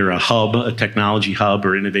locate either a hub, a technology hub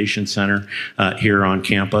or innovation center here on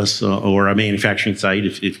campus, or a manufacturing site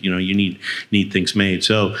if you need things made.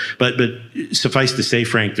 So, but suffice to say,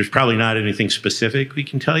 Frank, there's probably not anything specific we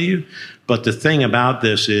can tell you, but the thing about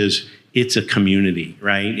this is it's a community,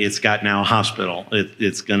 right? It's got now a hospital.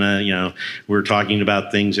 It's gonna, we're talking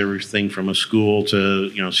about things, everything from a school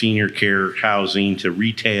to, senior care housing to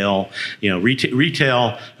retail.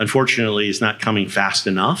 Retail, unfortunately, is not coming fast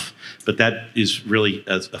enough, but that is really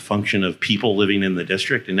a function of people living in the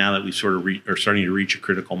district. And now that we sort of are starting to reach a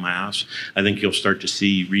critical mass, I think you'll start to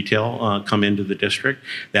see retail come into the district.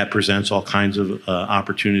 That presents all kinds of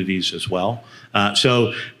opportunities as well.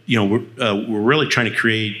 So, we're really trying to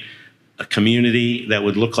create a community that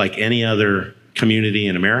would look like any other community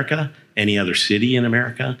in America, any other city in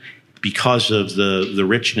America, because of the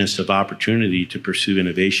richness of opportunity to pursue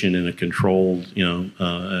innovation in a controlled,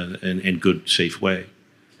 and good, safe way.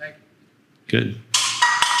 Thank you. Good.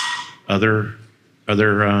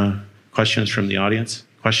 Other questions from the audience?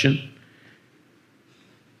 Question?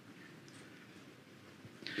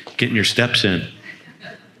 Getting your steps in.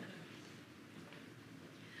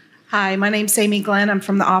 Hi, my name's Amy Glenn. I'm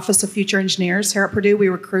from the Office of Future Engineers. Here at Purdue, we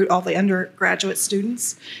recruit all the undergraduate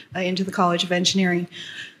students into the College of Engineering.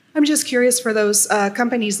 I'm just curious for those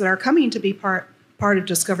companies that are coming to be part of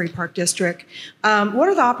Discovery Park District, what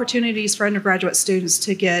are the opportunities for undergraduate students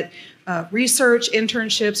to get research,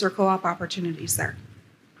 internships, or co-op opportunities there?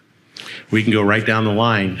 We can go right down the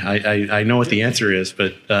line. I know what the answer is,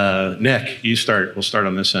 but Nick, you start. We'll start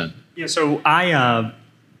on this end. Yeah, so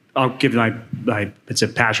I'll give it's a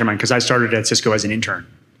passion of mine because I started at Cisco as an intern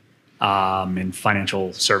in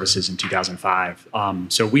financial services in 2005.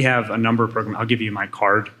 So we have a number of programs. I'll give you my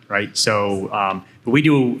card, right? So but we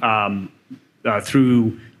do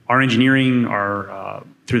through our engineering,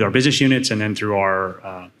 through our business units, and then through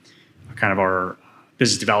our our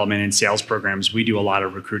business development and sales programs, we do a lot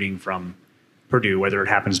of recruiting from Purdue, whether it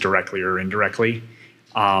happens directly or indirectly.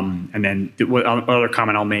 And then the other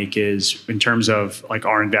comment I'll make is in terms of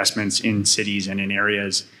our investments in cities and in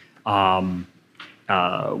areas, we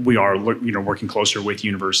are working closer with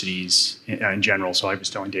universities in general. So I was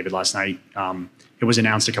telling David last night, it was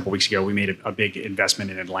announced a couple weeks ago, we made a big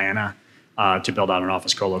investment in Atlanta to build out an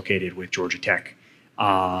office co-located with Georgia Tech.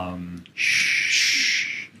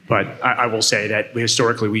 But I will say that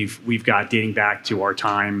historically we've got, dating back to our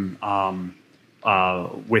time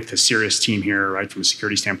with the Sirius team here, right, from a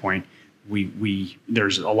security standpoint,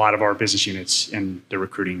 there's a lot of our business units and the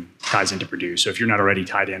recruiting ties into Purdue. So if you're not already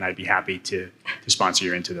tied in, I'd be happy to sponsor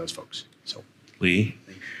you into those folks. So Lee?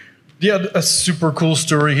 Yeah, a super cool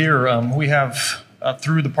story here. We have,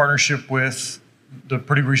 through the partnership with the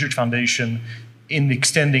Purdue Research Foundation, in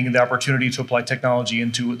extending the opportunity to apply technology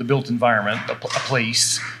into the built environment, a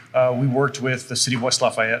place, we worked with the city of West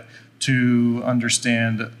Lafayette to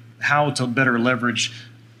understand how to better leverage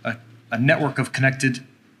a network of connected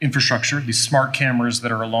infrastructure, these smart cameras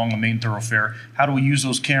that are along the main thoroughfare. How do we use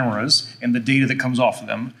those cameras and the data that comes off of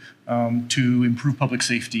them to improve public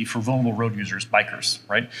safety for vulnerable road users, bikers,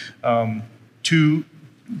 right? Two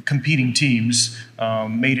competing teams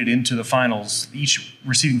made it into the finals, each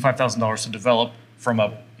receiving $5,000 to develop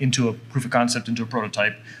into a proof of concept, into a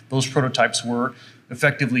prototype. Those prototypes were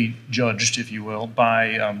effectively judged, if you will,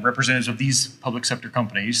 by representatives of these public sector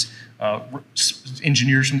companies,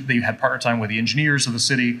 engineers. They had partner time with the engineers of the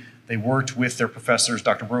city. They worked with their professors.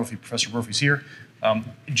 Dr. Brophy, Professor Brophy's here.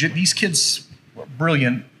 These kids,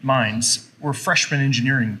 brilliant minds, were freshman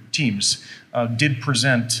engineering teams, did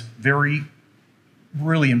present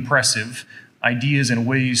really impressive ideas and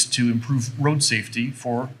ways to improve road safety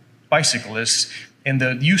for bicyclists. And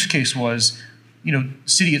the use case was,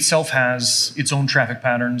 city itself has its own traffic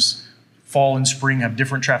patterns. Fall and spring have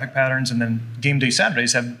different traffic patterns, and then game day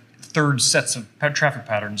Saturdays have third sets of traffic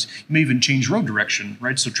patterns. You may even change road direction,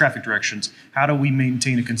 right? So traffic directions. How do we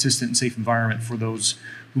maintain a consistent and safe environment for those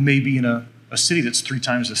who may be in a city that's 3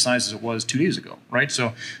 times the size as it was 2 days ago, right?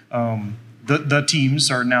 So the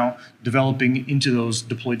teams are now developing into those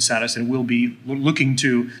deployed status, and will be looking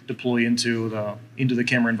to deploy into the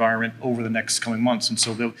camera environment over the next coming months. And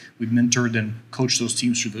so we've mentored and coached those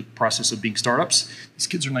teams through the process of being startups. These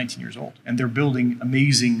kids are 19 years old, and they're building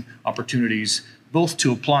amazing opportunities, both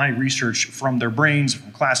to apply research from their brains,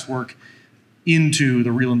 from classwork, into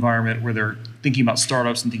the real environment where they're thinking about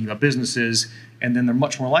startups and thinking about businesses, and then they're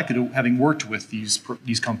much more likely to, having worked with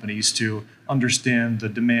these companies, to understand the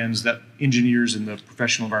demands that engineers in the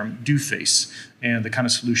professional environment do face and the kind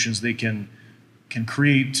of solutions they can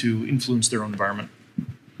create to influence their own environment.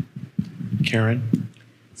 Keren?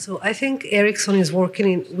 So I think Ericsson is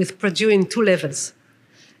working with Purdue in 2 levels.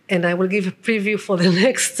 And I will give a preview for the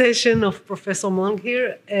next session of Professor Mong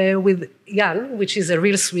here with Jan, which is a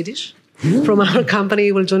real Swedish from our company.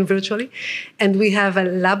 He will join virtually. And we have a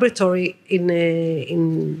laboratory in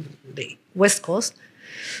the West Coast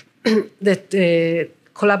that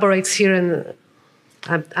collaborates here. And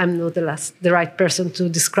I'm not the right person to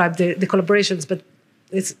describe the collaborations, but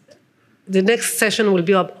the next session will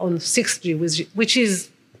be up on 6G, which is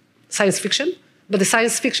science fiction, but the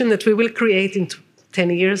science fiction that we will create in 10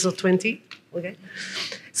 years or 20, okay?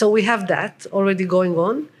 So we have that already going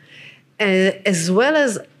on, as well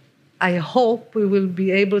as I hope we will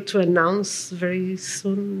be able to announce very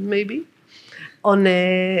soon, maybe, on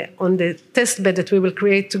the test bed that we will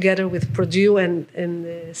create together with Purdue and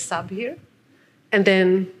Saab here. And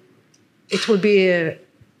then it will be a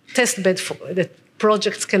test bed that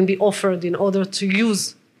projects can be offered in order to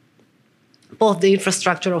use both the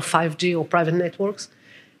infrastructure of 5G or private networks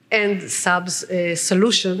and Saab's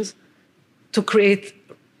solutions to create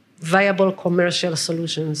viable commercial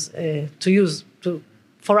solutions to use,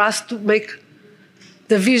 for us to make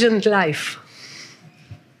the vision live.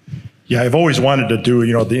 Yeah, I've always wanted to do,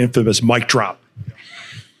 the infamous mic drop.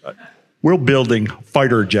 We're building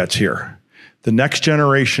fighter jets here. The next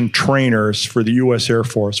generation trainers for the U.S. Air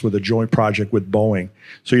Force with a joint project with Boeing.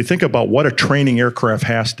 So you think about what a training aircraft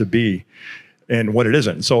has to be and what it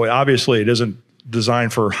isn't. So obviously it isn't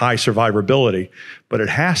designed for high survivability, but it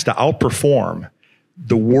has to outperform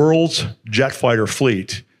the world's jet fighter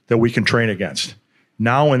fleet that we can train against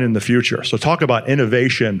now and in the future. So talk about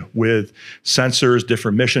innovation with sensors,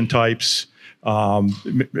 different mission types,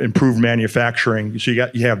 improved manufacturing. So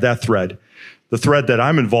you have that thread. The thread that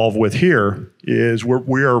I'm involved with here is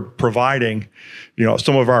we are providing,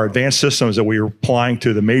 some of our advanced systems that we are applying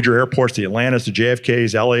to the major airports, the Atlantas, the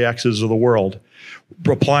JFKs, LAXs of the world.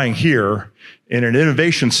 We're applying here in an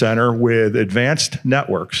innovation center with advanced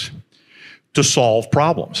networks to solve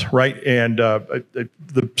problems, right? And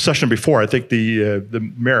the session before, I think the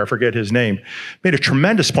mayor, I forget his name, made a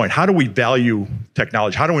tremendous point. How do we value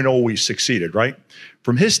technology? How do we know we succeeded, right?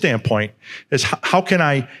 From his standpoint, is how can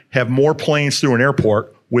I have more planes through an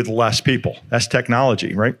airport with less people? That's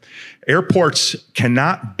technology, right? Airports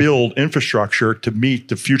cannot build infrastructure to meet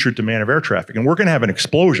the future demand of air traffic. And we're going to have an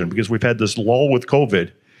explosion because we've had this lull with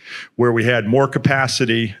COVID where we had more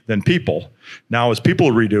capacity than people. Now as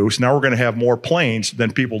people reduce, now we're going to have more planes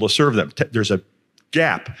than people to serve them. There's a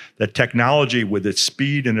gap that technology with its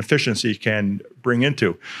speed and efficiency can bring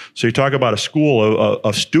into. So you talk about a school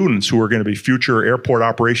of students who are going to be future airport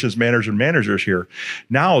operations managers here.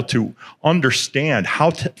 Now to understand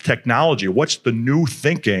how technology, what's the new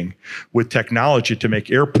thinking with technology to make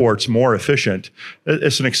airports more efficient,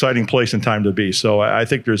 it's an exciting place and time to be. So I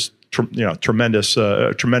think there's tremendous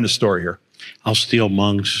story here. I'll steal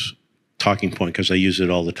Mung's talking point because I use it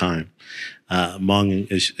all the time. Mung,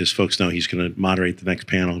 as folks know, he's going to moderate the next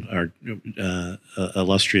panel, our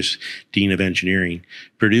illustrious Dean of Engineering.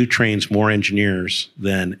 Purdue trains more engineers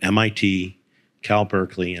than MIT, Cal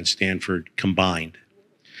Berkeley, and Stanford combined.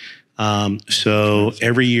 So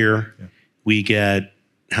every year we get,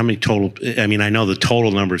 how many total, I mean, I know the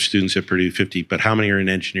total number of students at Purdue, 50, but how many are in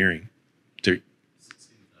engineering?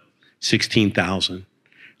 16,000.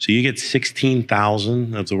 So you get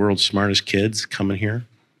 16,000 of the world's smartest kids coming here.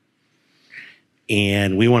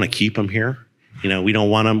 And we want to keep them here. We don't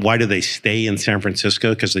want them. Why do they stay in San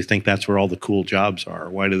Francisco? Because they think that's where all the cool jobs are.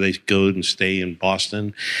 Why do they go and stay in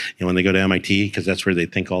Boston? And when they go to MIT, because that's where they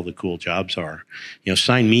think all the cool jobs are.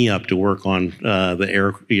 Sign me up to work on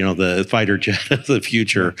the fighter jet of the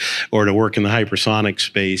future, or to work in the hypersonic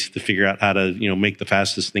space to figure out how to, make the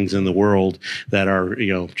fastest things in the world that our,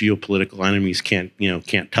 geopolitical enemies can't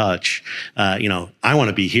touch. I want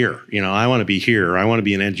to be here. I want to be here. I want to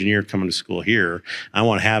be an engineer coming to school here. I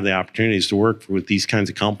want to have the opportunities to work with these kinds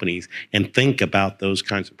of companies and think about those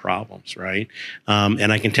kinds of problems, right?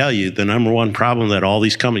 And I can tell you the number one problem that all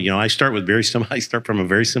these companies, I start from a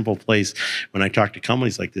very simple place when I talk to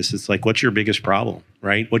companies like this. It's like, what's your biggest problem,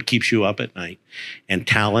 right? What keeps you up at night? And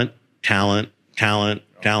talent are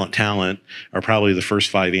probably the first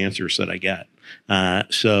 5 answers that I get.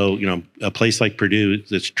 So, a place like Purdue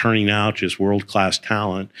that's turning out just world-class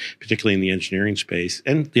talent, particularly in the engineering space,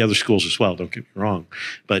 and the other schools as well, don't get me wrong.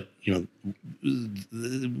 But,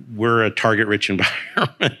 we're a target-rich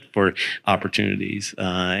environment for opportunities,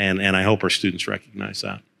 and I hope our students recognize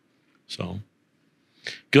that. So,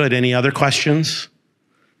 Good. Any other questions?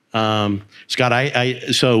 Scott,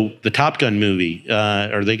 so the Top Gun movie,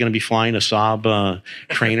 are they going to be flying a Saab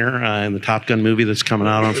trainer in the Top Gun movie that's coming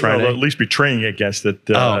out on Friday? They'll at least be training against it.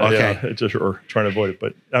 Okay. Or trying to avoid it.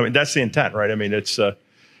 But I mean, that's the intent, right? I mean, it's to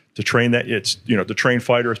train that. It's to train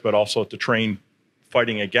fighters, but also to train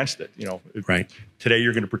fighting against it. Right. Today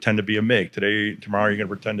you're going to pretend to be a MiG. Tomorrow you're going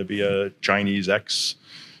to pretend to be a Chinese X.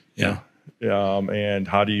 Yeah. And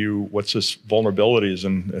what's this vulnerabilities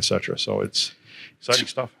and et cetera. So it's exciting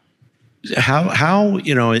stuff. How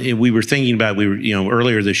we were thinking about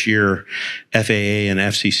earlier this year, FAA and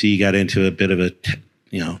FCC got into a bit of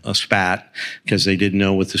a spat because they didn't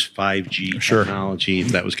know with this 5G technology if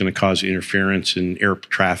that was going to cause interference in air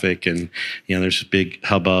traffic, and there's a big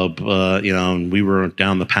hubbub, and we were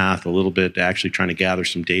down the path a little bit to actually trying to gather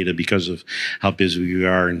some data because of how busy we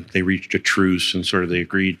are, and they reached a truce and sort of they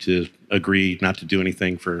agreed not to do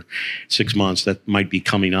anything for 6 months. That might be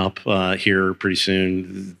coming up here pretty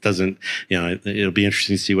soon. It'll be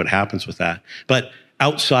interesting to see what happens with that. But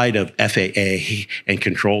outside of FAA and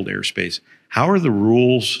controlled airspace, how are the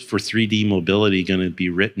rules for 3D mobility going to be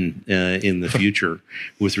written in the future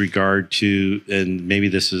with regard to, and maybe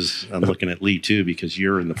I'm looking at Lee too, because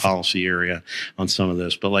you're in the policy area on some of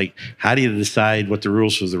this, but how do you decide what the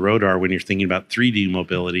rules of the road are when you're thinking about 3D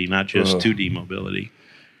mobility, not just 2D mobility?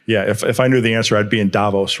 Yeah, if I knew the answer, I'd be in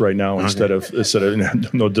Davos right now instead of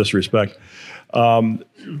no disrespect.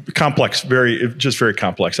 Complex, very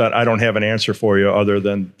complex. I don't have an answer for you other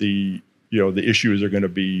than the issues are going to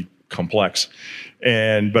be complex,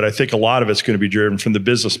 but I think a lot of it's going to be driven from the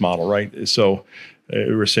business model, right? So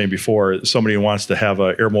we were saying before, somebody who wants to have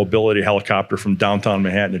an air mobility helicopter from downtown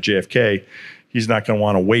Manhattan to JFK, he's not going to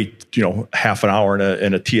want to wait half an hour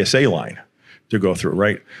in a TSA line to go through,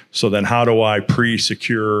 right? So then how do I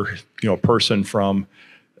pre-secure a person from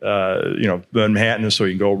Manhattan so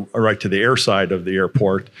you can go right to the air side of the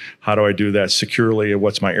airport? How do I do that securely?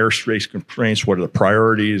 What's my airspace constraints? What are the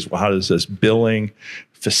priorities? How does this billing,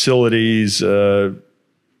 facilities,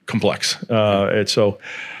 complex? And so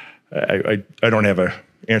I don't have an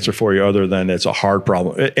answer for you other than it's a hard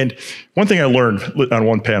problem. And one thing I learned on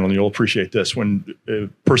one panel, and you'll appreciate this, when a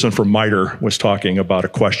person from MITRE was talking about a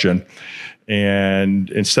question, and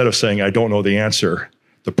instead of saying, I don't know the answer,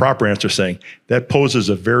 the proper answer is saying, that poses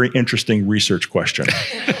a very interesting research question.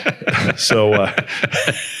 So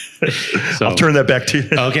I'll turn that back to you.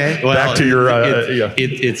 Okay. Well, back to your,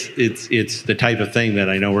 it's the type of thing that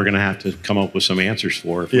I know we're going to have to come up with some answers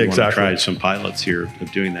for if we want to try some pilots here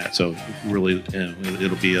of doing that. So really,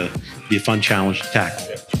 it'll be a fun challenge to tackle.